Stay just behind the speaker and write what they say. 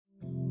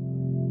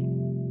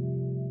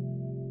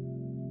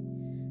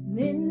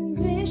നിൻ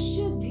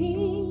വിശുദ്ധി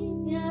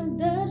ഞാൻ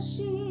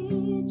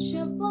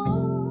ദർശിച്ചപ്പോൾ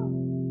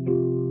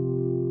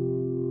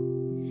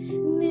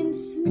നിൻ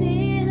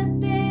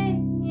സ്നേഹത്തെ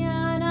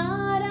ഞാൻ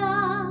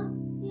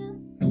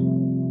ആരാഞ്ഞപ്പോൾ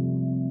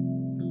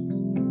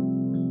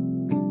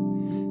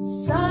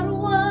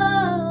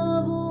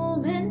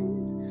സർവ്വവുമെൻ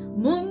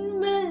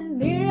മുൻപിൽ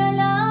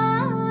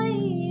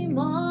നിഴലായി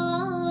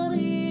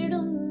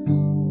മാറിയിടുന്നു.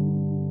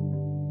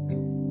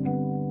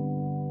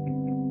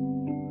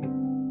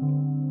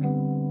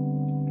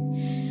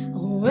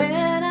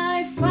 When I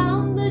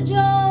found the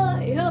joy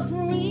of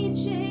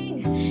reaching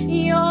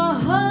your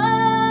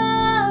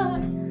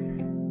heart,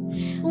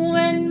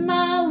 when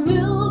my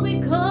will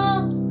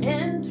becomes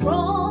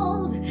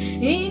enthralled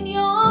in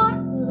your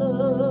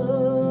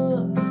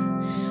love,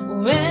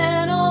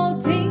 when all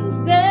things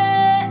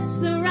that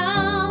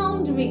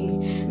surround me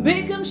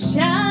become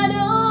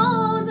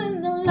shadows in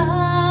the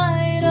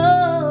light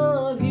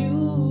of you.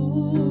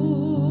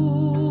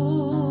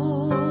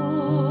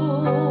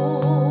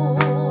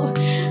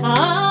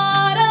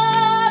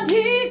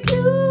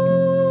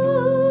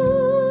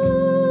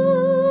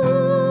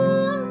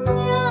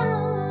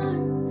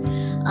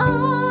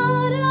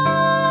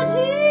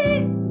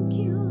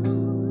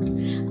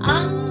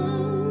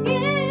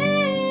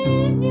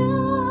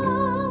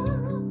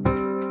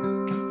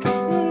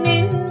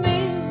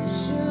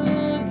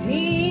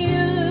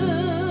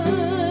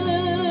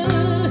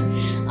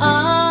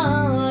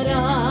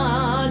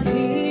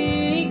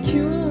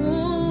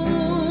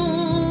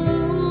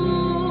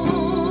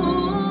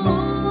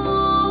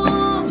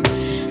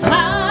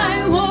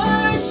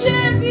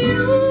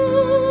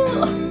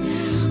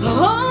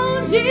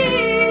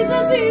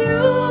 Jesus,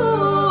 you,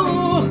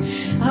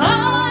 I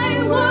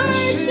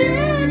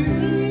worship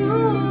you,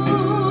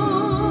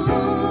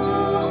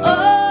 oh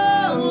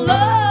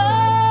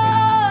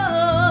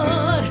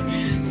Lord,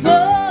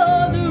 for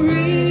the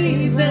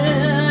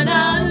reason I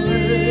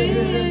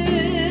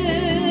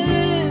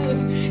live,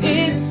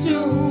 it's to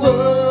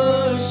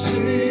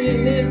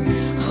worship,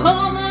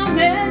 oh my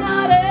man,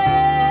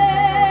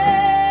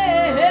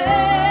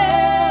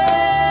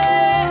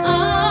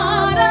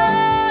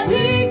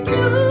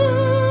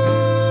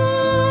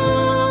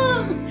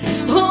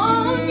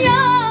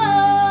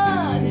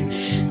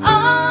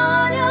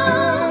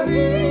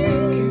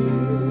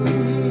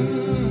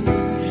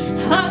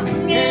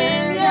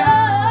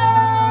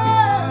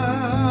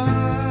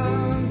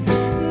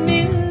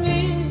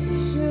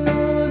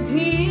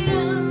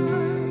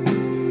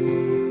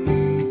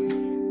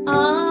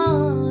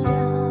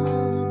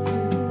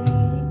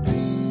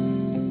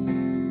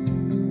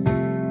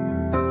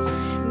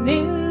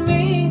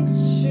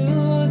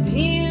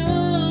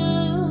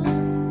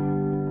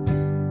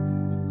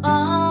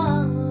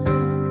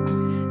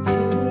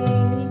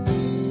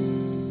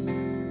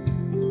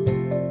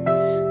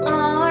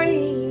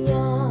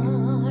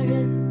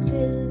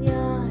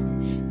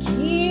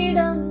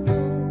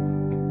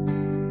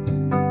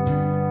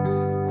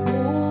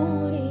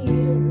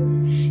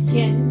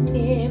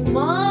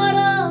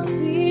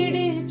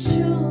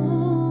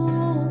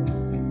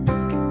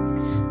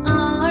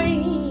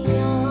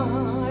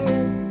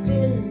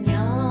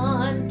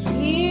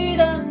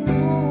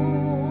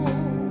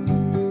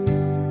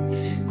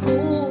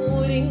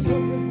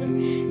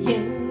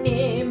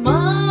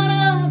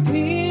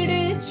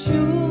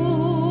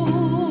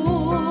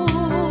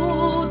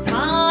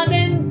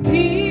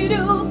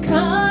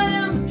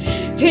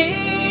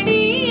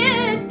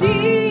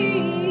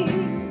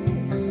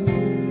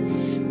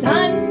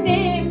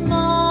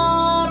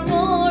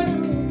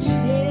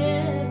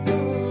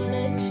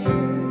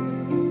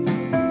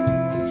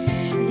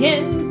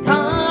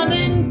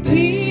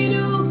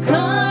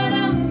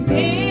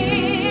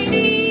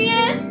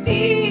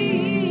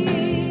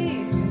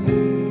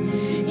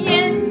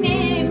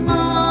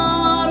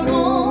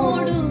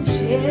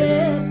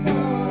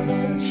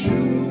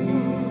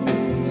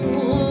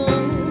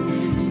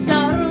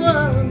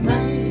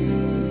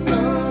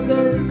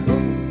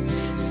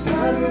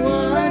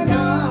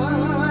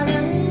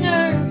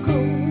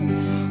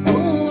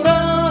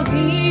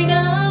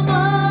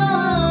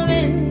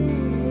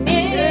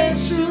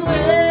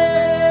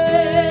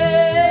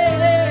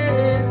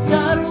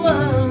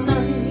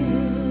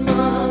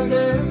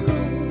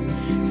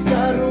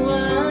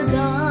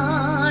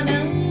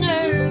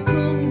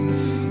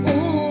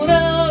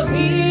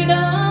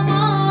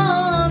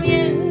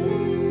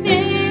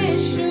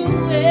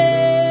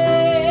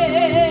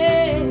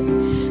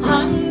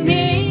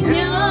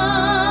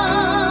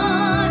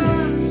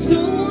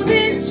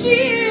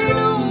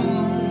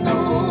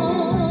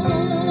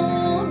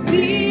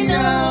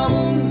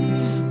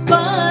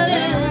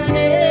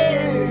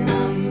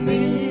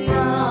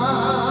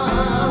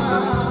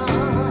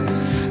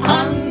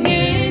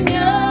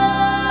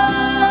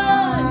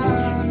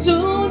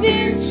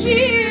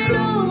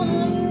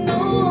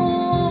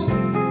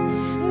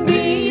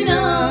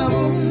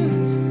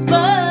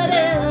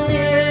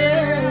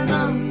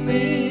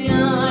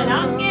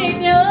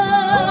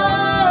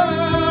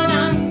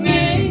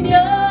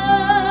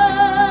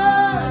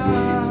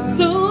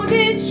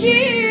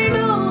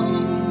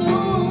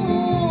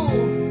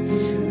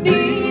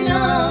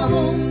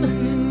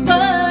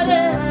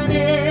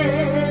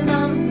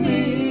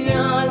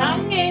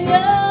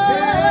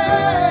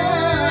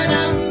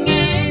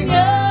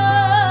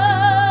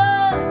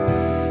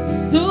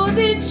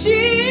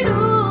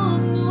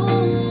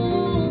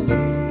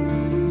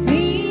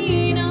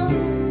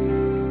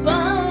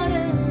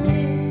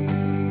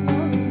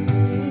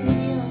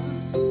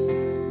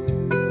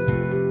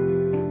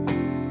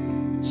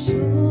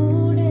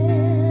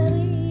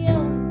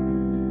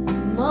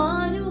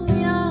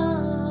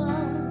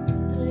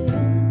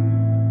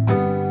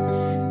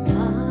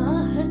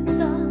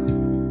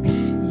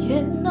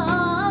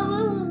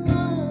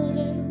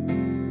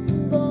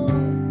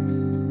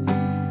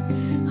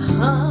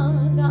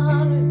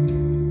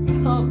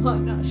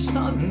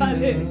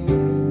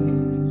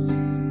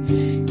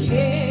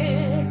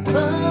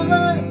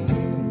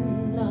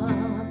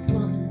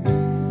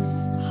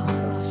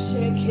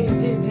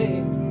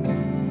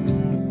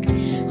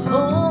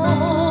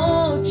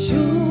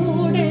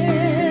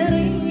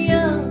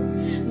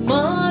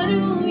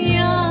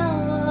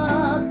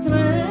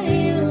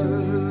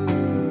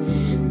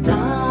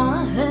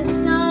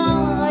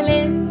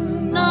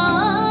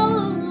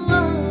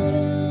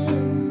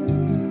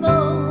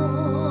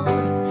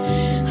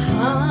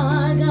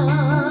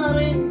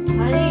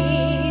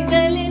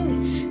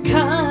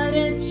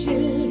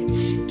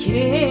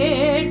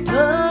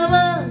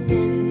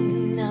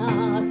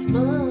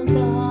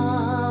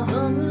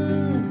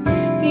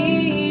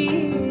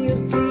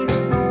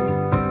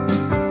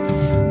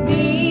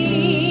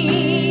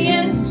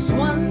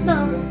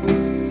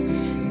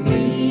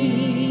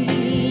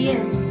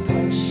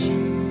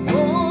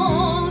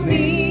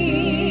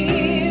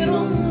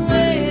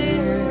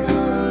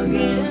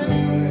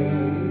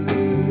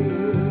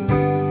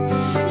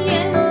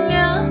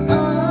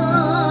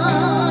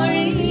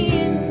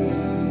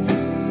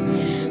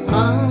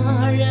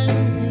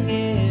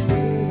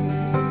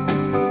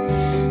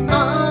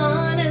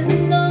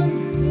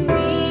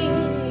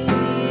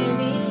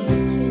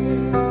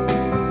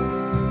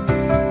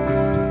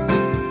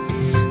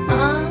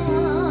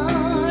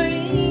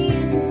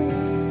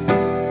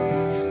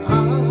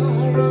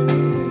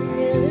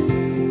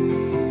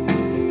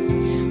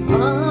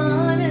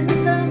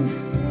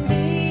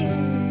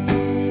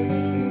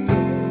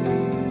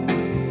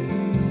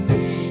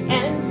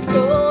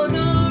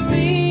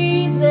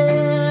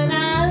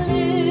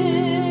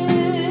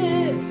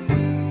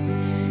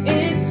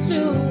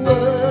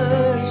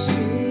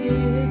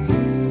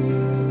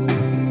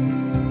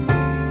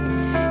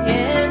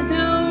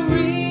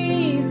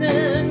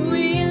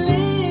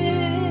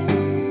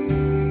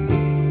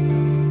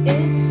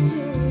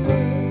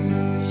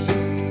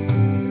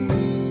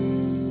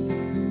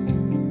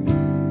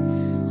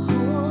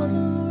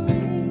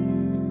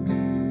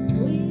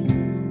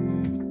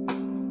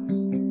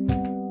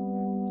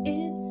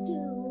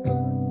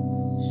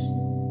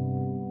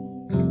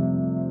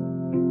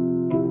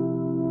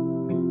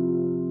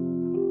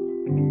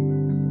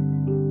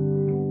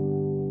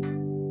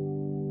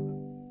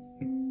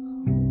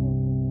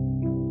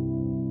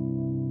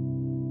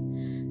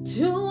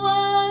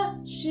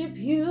 worship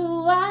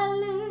you I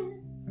live.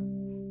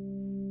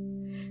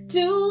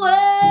 To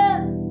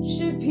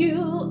worship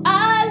you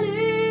I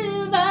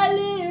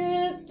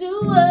live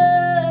to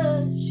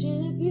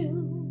worship you.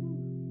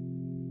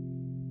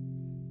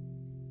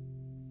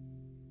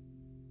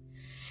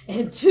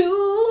 And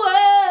to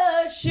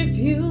worship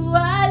you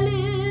I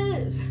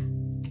live.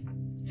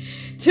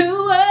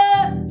 To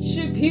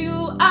worship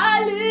you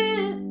I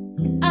live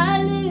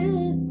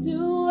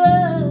to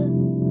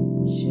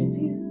worship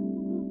you.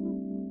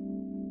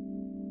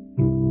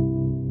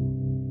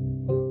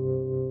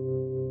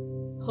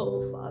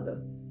 Oh,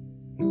 Father,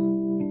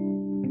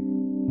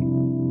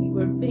 we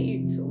were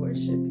made to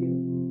worship you.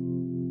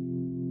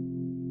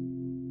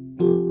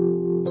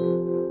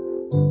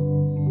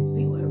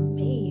 We were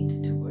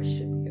made to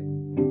worship you.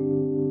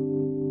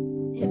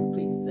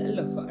 Every cell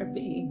of our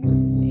being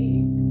was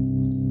made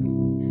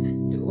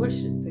to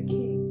worship the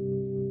King.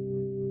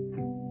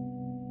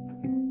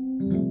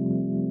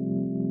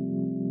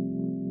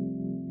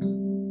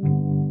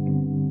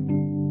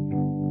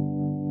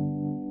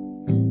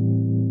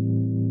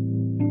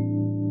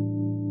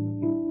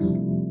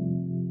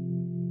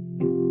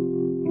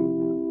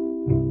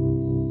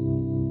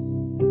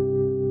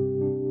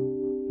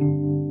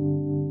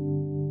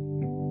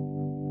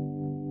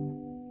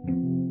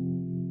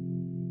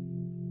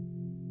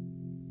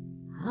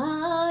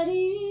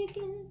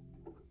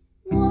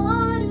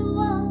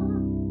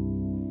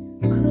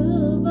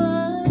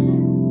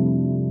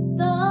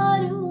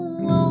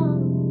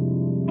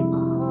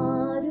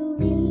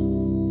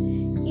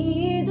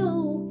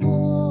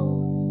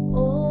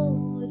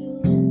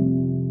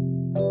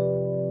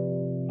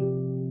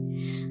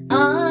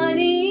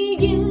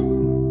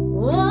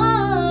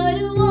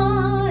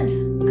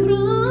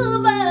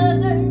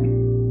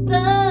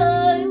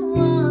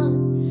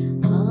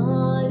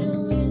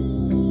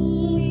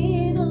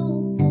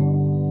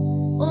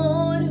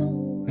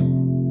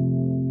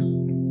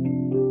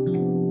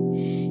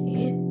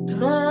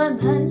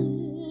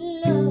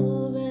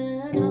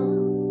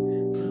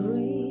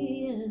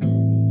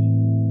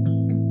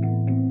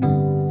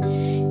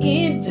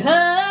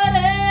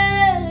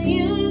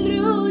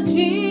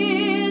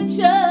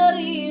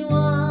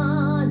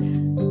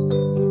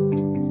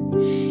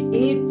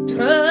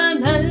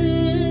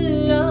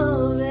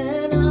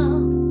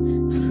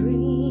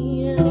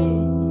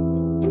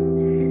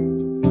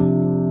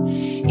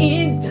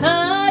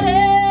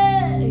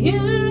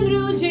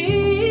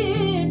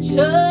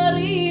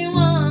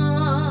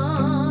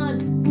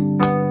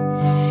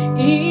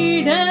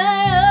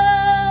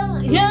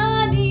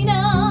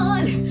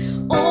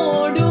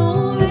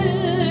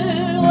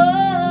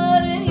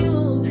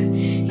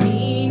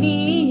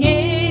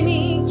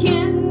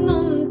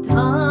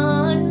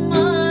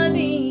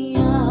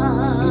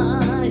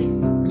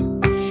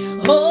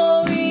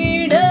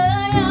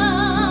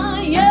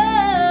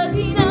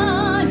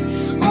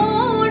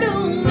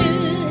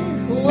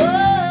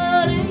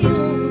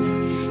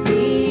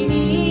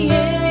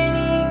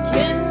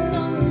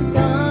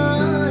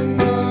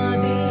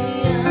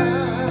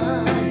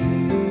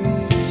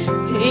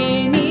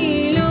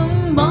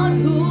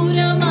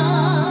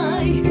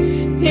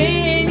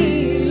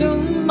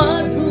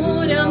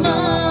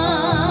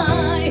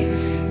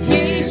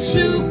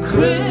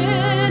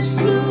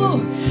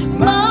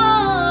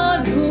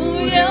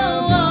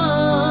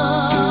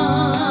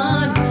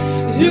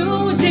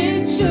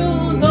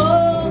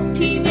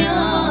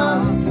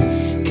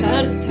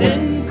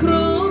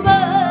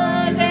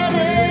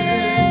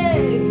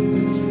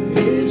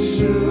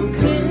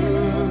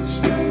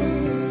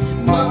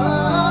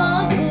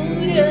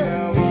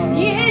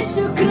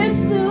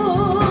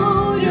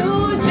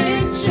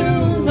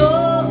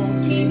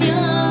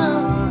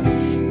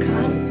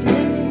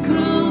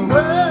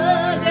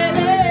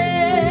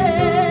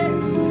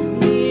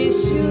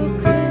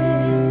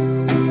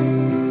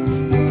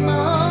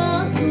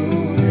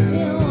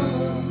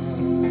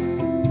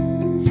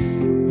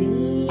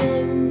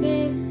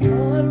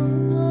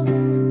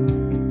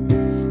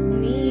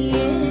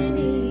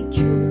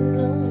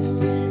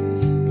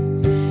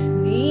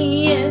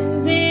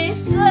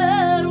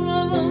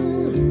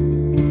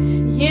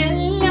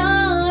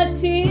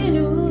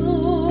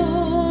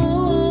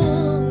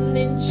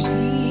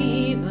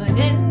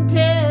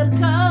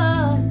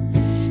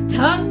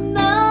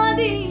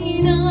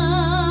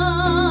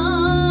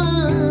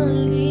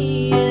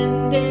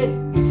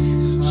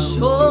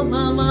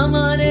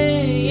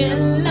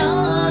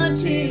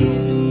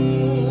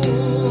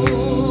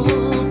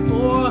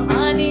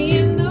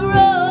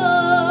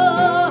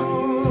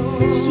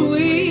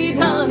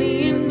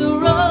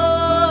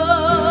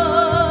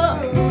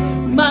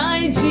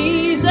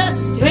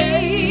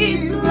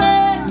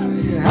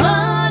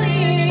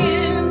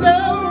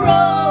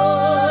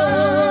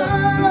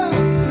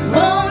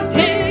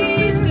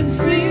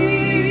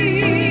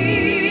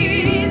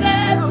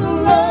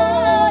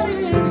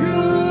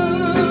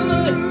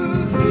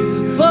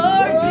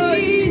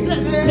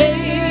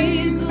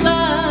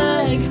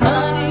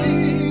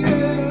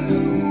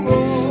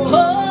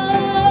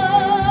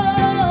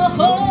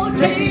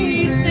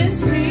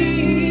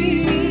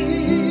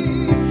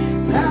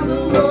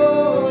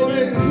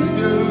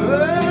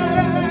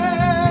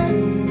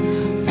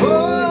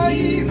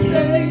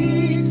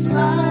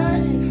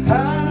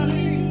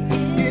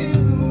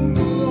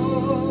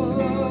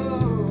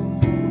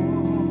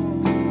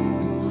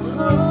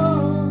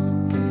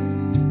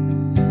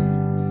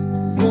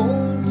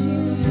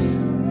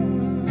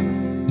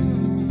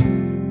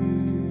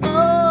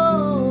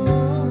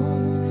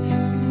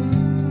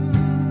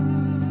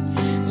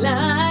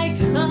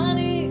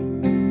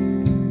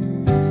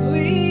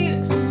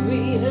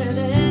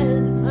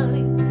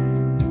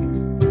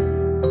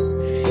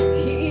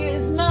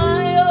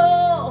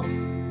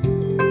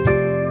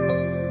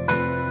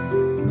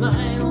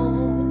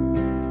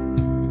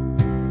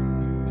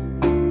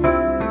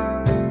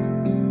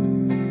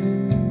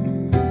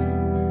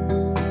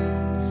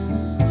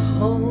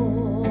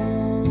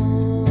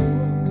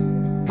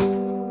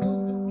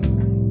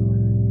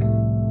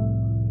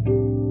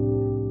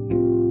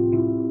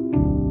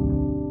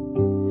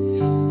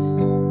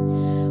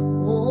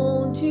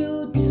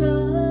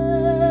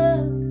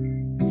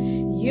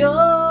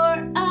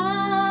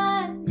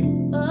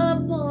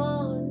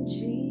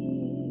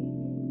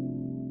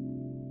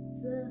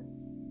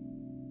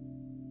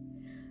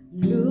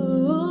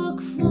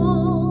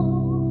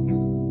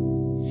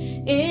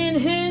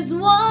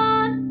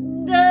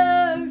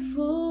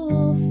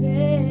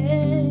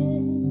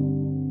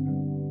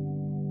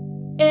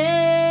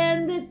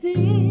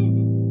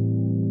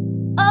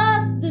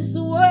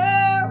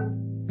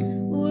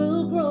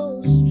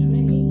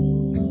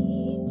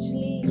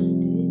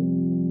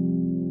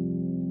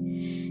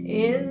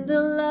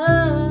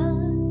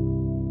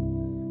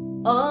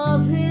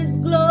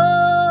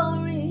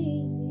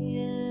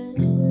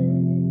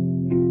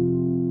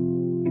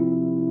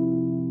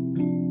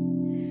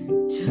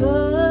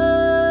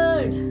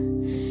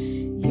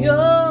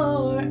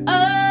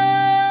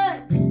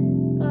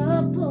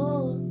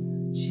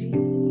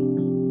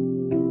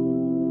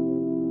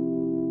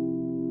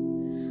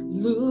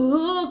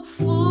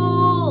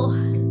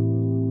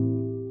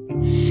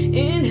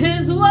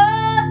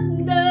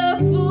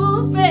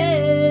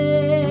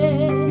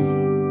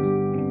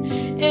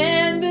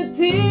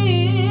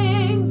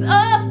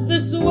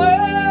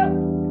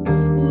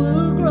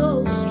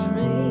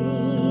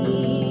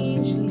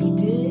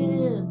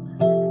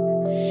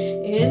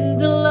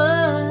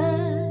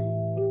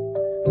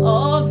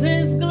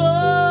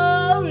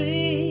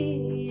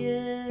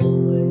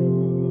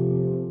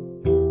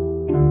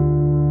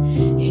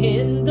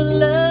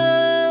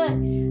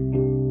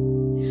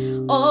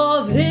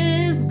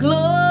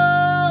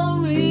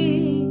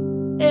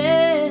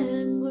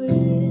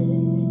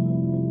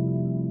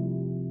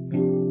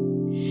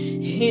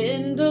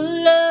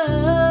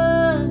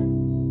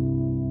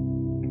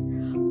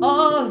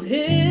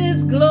 His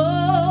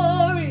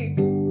glory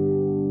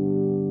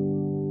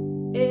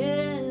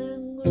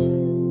and grace.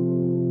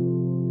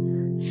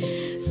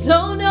 So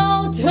no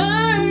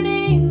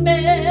turning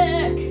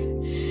back,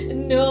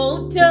 no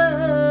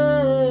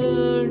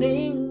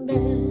turning back.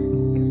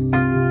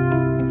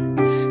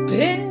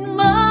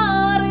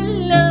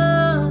 Pinmariല്ല,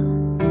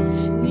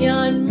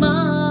 ഞാൻ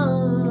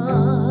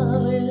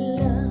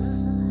മാറില്ല.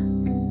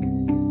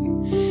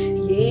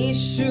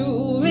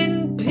 യേശുവിൻ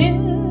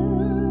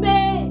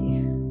പിൻപേ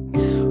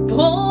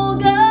പോകാനുറച്ചു.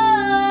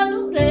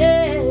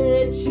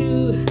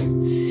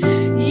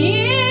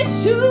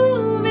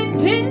 യേശുവിൻ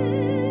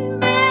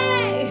പിൻപേ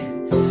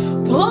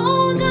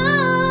പോകാനുറച്ചു.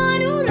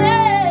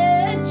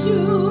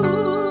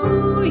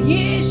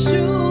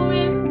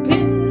 യേശുവിൻ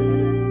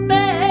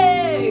പിൻപേ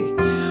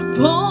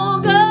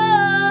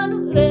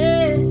പോകാനുറച്ചു.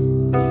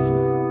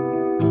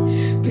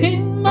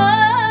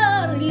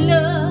 പിന്മാറില്ല,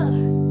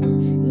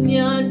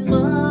 ഞാൻ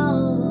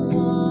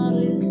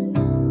മാറില്ല.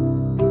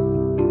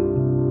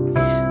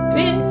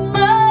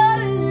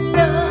 പിന്മാറില്ല,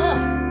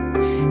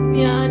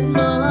 ഞാൻ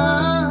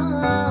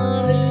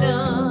മാറില്ല.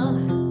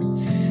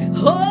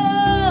 ഓ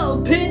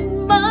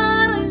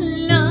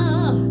പിന്മാറില്ല,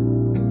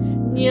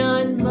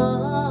 ഞാൻ മാറില്ല.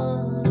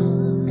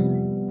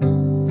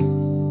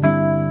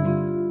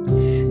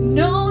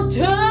 No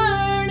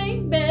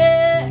turning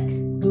back,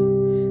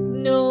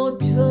 no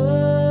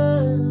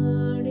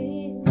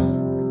turning back,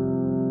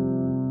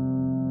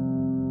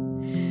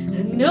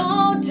 no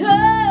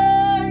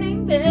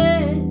turning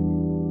back,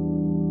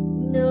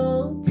 no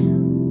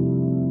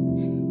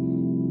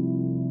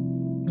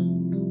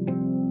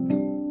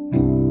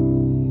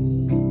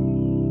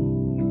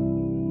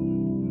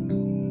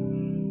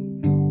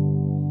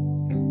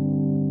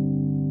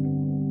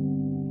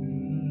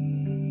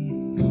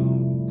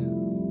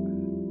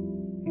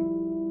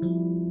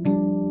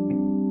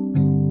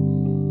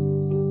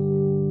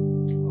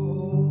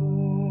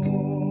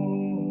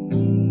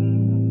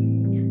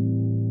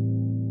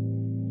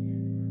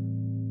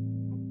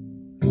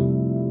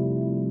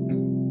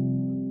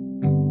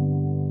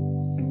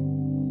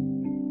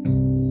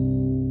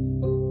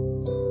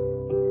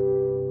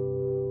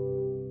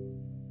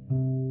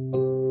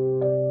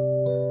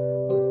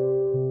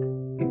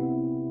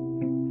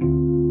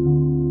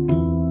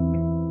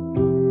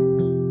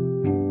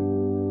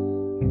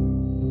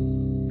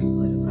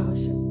ഒരു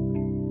പ്രാവശ്യം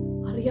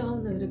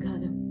അറിയാവുന്ന ഒരു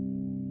ഗാനം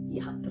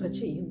യാത്ര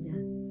ചെയ്യും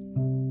ഞാൻ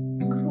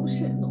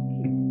ക്രൂശിൽ നോക്കി.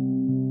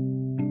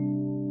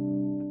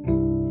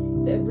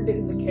 എവിടെ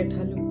ഇരുന്ന്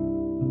കേട്ടാലും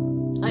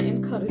I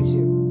encourage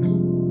you.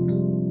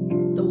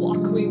 The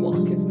walk we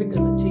walk is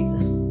because of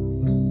Jesus.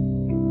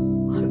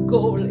 Our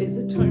goal is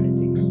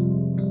eternity.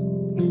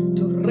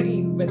 To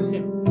reign with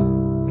Him.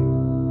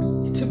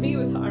 To be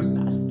with our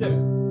Master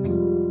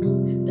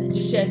that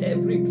shed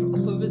every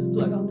drop of His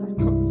blood on that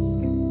cross.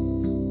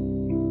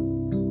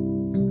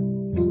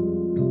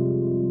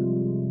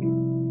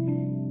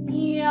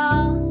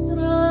 യാത്ര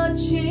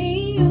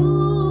ചെയ്യും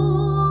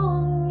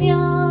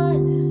ഞാൻ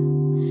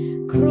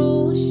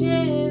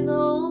ക്രൂശെ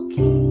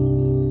നോക്കി.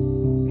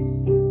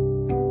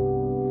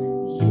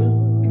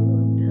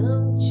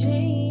 യുദ്ധം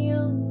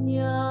ചെയ്യും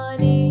ഞാൻ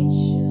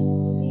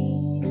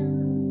യേശുവിനായി.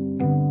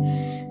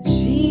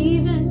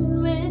 ജീവൻ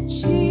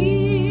വെച്ചിടും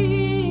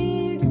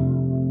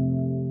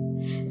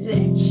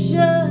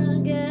രക്ഷകനായി.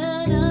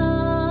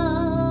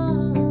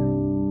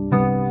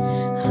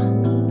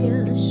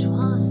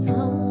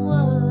 അന്ത്യശ്വാസം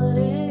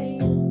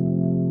വരെയും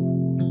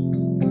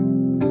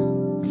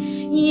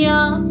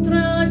യാത്ര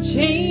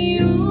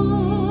ചെയ്യും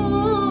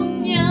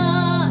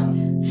ഞാൻ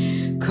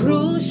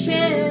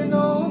ക്രൂശെ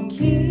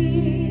നോക്കി.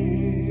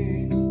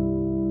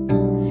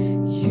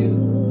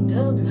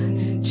 യുദ്ധം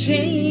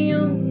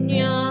ചെയ്യും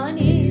ഞാൻ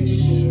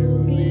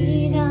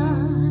യേശുവിനായി.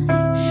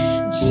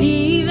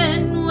 ജീവൻ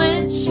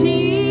വെച്ചിടും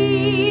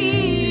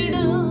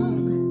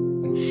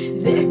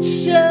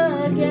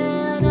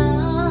രക്ഷകനായി.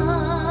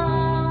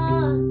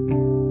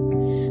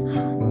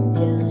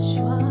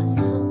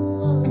 അന്ത്യശ്വാസം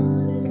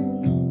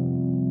വരെയും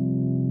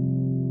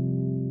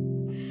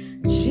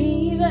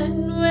ജീവൻ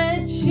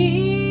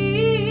വെച്ചിടും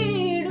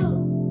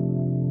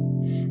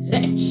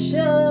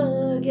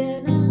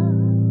രക്ഷകനായി.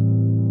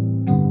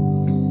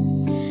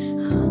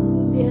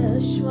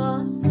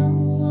 അന്ത്യശ്വാസം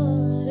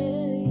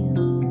വരെയും.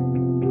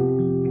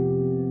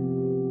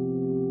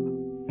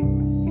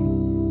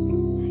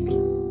 Thank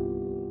you.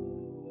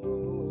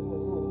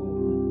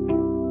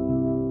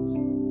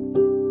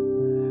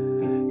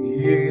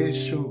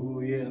 യേശു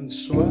എൻ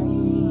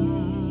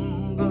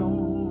സ്വന്തം.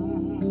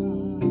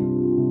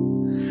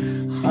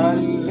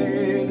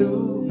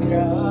 ഹല്ലേലൂയ.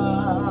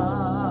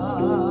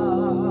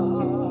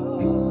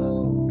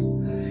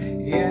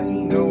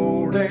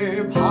 എന്നോടെ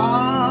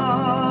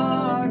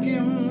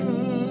ഭാഗ്യം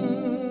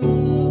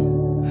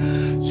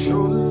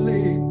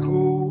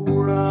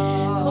ചൊല്ലിക്കൂടാ.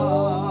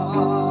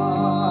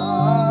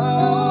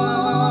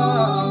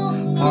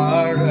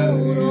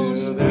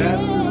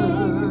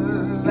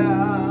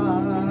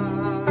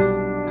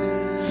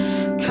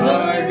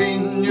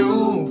 കഴിഞ്ഞു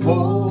പോ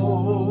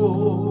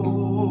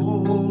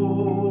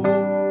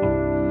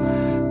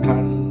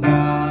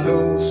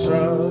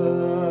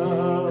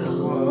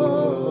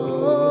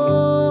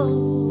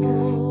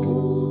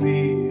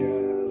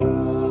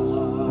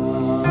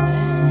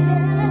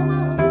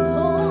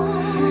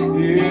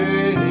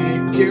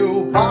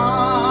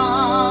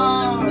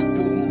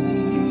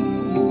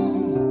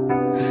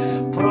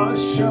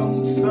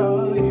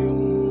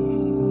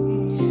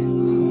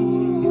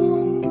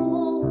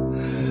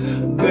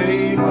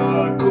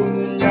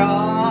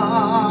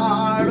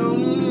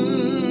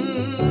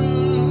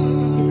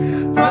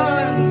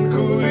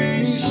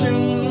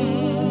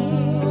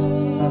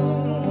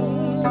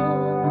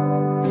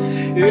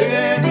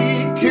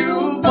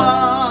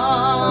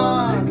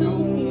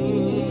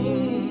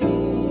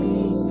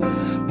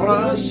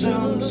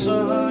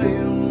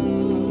പ്രശംസയും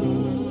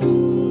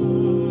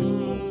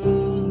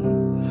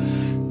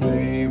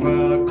ദൈവ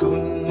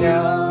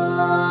കുഞ്ഞാടും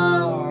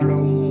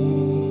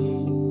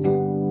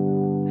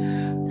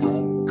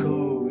തൻ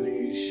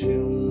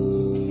കുരിശും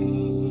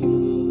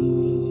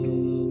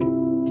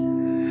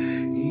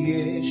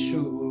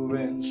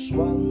യേശുവൻ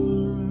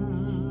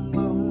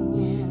സ്വന്തം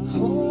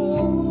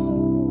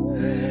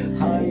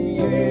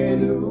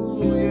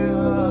ഹല്ലേലൂയ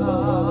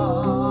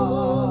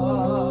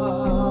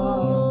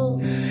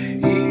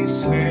ഈ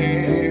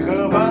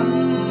സ്നേഹബന്ധം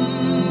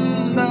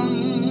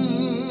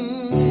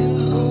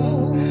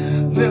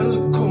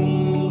നിൽക്കും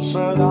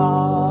സദാ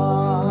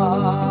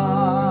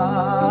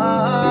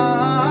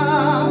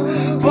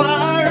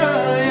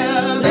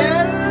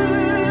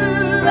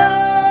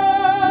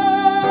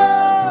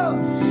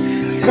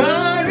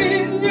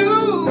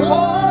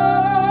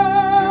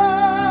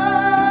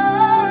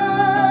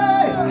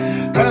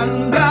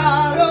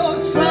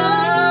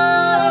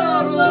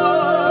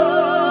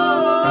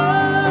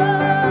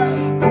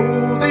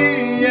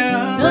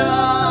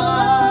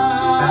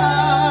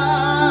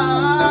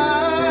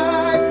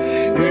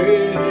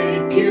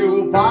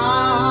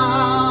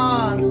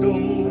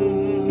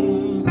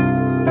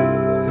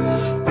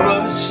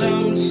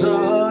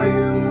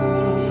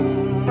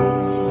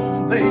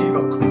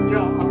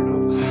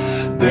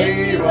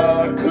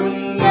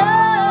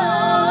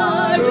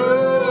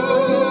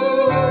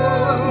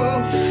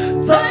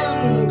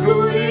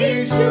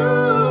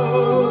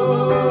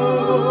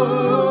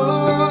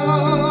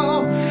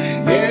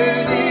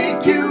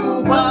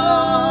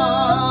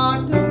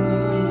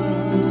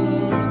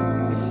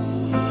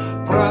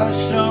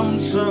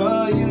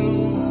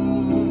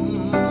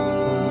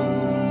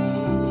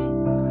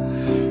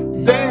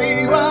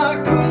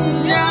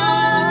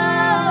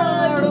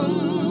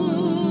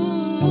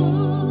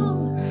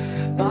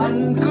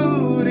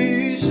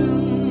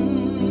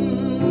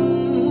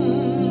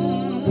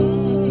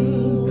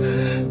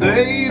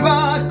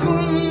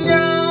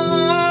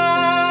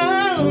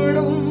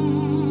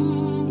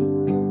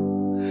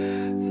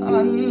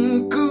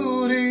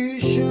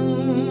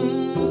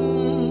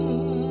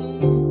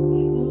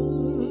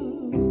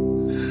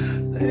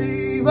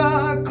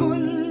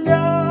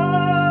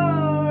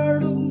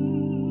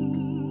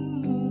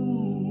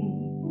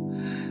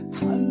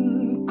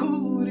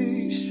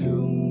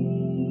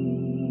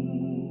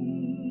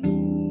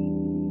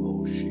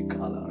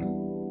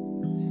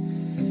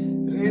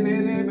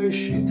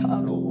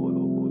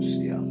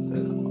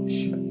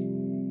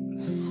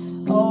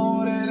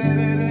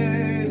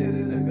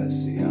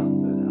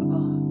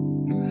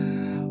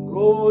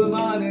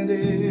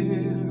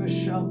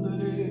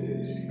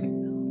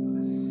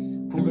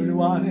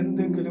പുകഴുവാൻ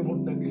എന്തെങ്കിലും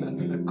ഉണ്ടെങ്കിൽ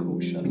അങ്ങയുടെ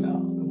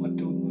ക്രൂശല്ലാതെ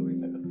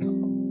മറ്റൊന്നുമില്ല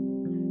കർത്താവ്.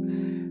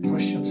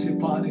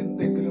 പ്രശംസിപ്പാൻ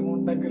എന്തെങ്കിലും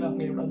ഉണ്ടെങ്കിൽ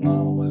അങ്ങയുടെ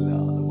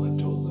നാമമല്ലാതെ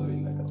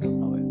മറ്റൊന്നുമില്ല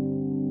കർത്താവ്.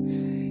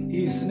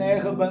 ഈ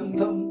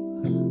സ്നേഹബന്ധം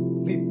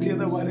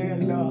നിത്യത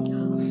വരെയല്ല,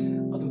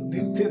 അത്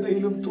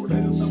നിത്യതയിലും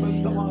തുടരുന്ന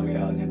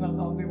ബന്ധമാകയാൽ ഞങ്ങൾ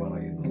നന്ദി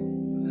പറയുന്നു.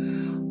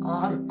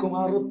 ആർക്കും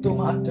അറുത്തു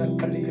മാറ്റാൻ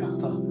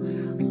കഴിയാത്ത,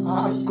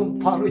 ആർക്കും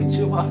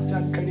പറിച്ചു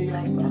മാറ്റാൻ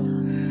കഴിയാത്ത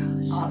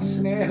ആ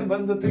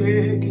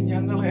സ്നേഹബന്ധത്തിലേക്ക്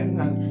ഞങ്ങളെ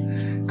അങ്ങ്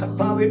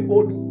കർത്താവെ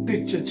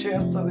ഒട്ടിച്ചു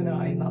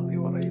ചേർത്തതിനായി നന്ദി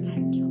പറയുന്നു.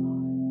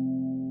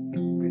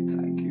 We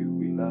thank you,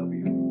 we love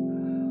you.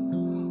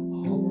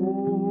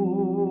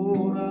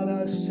 Oh,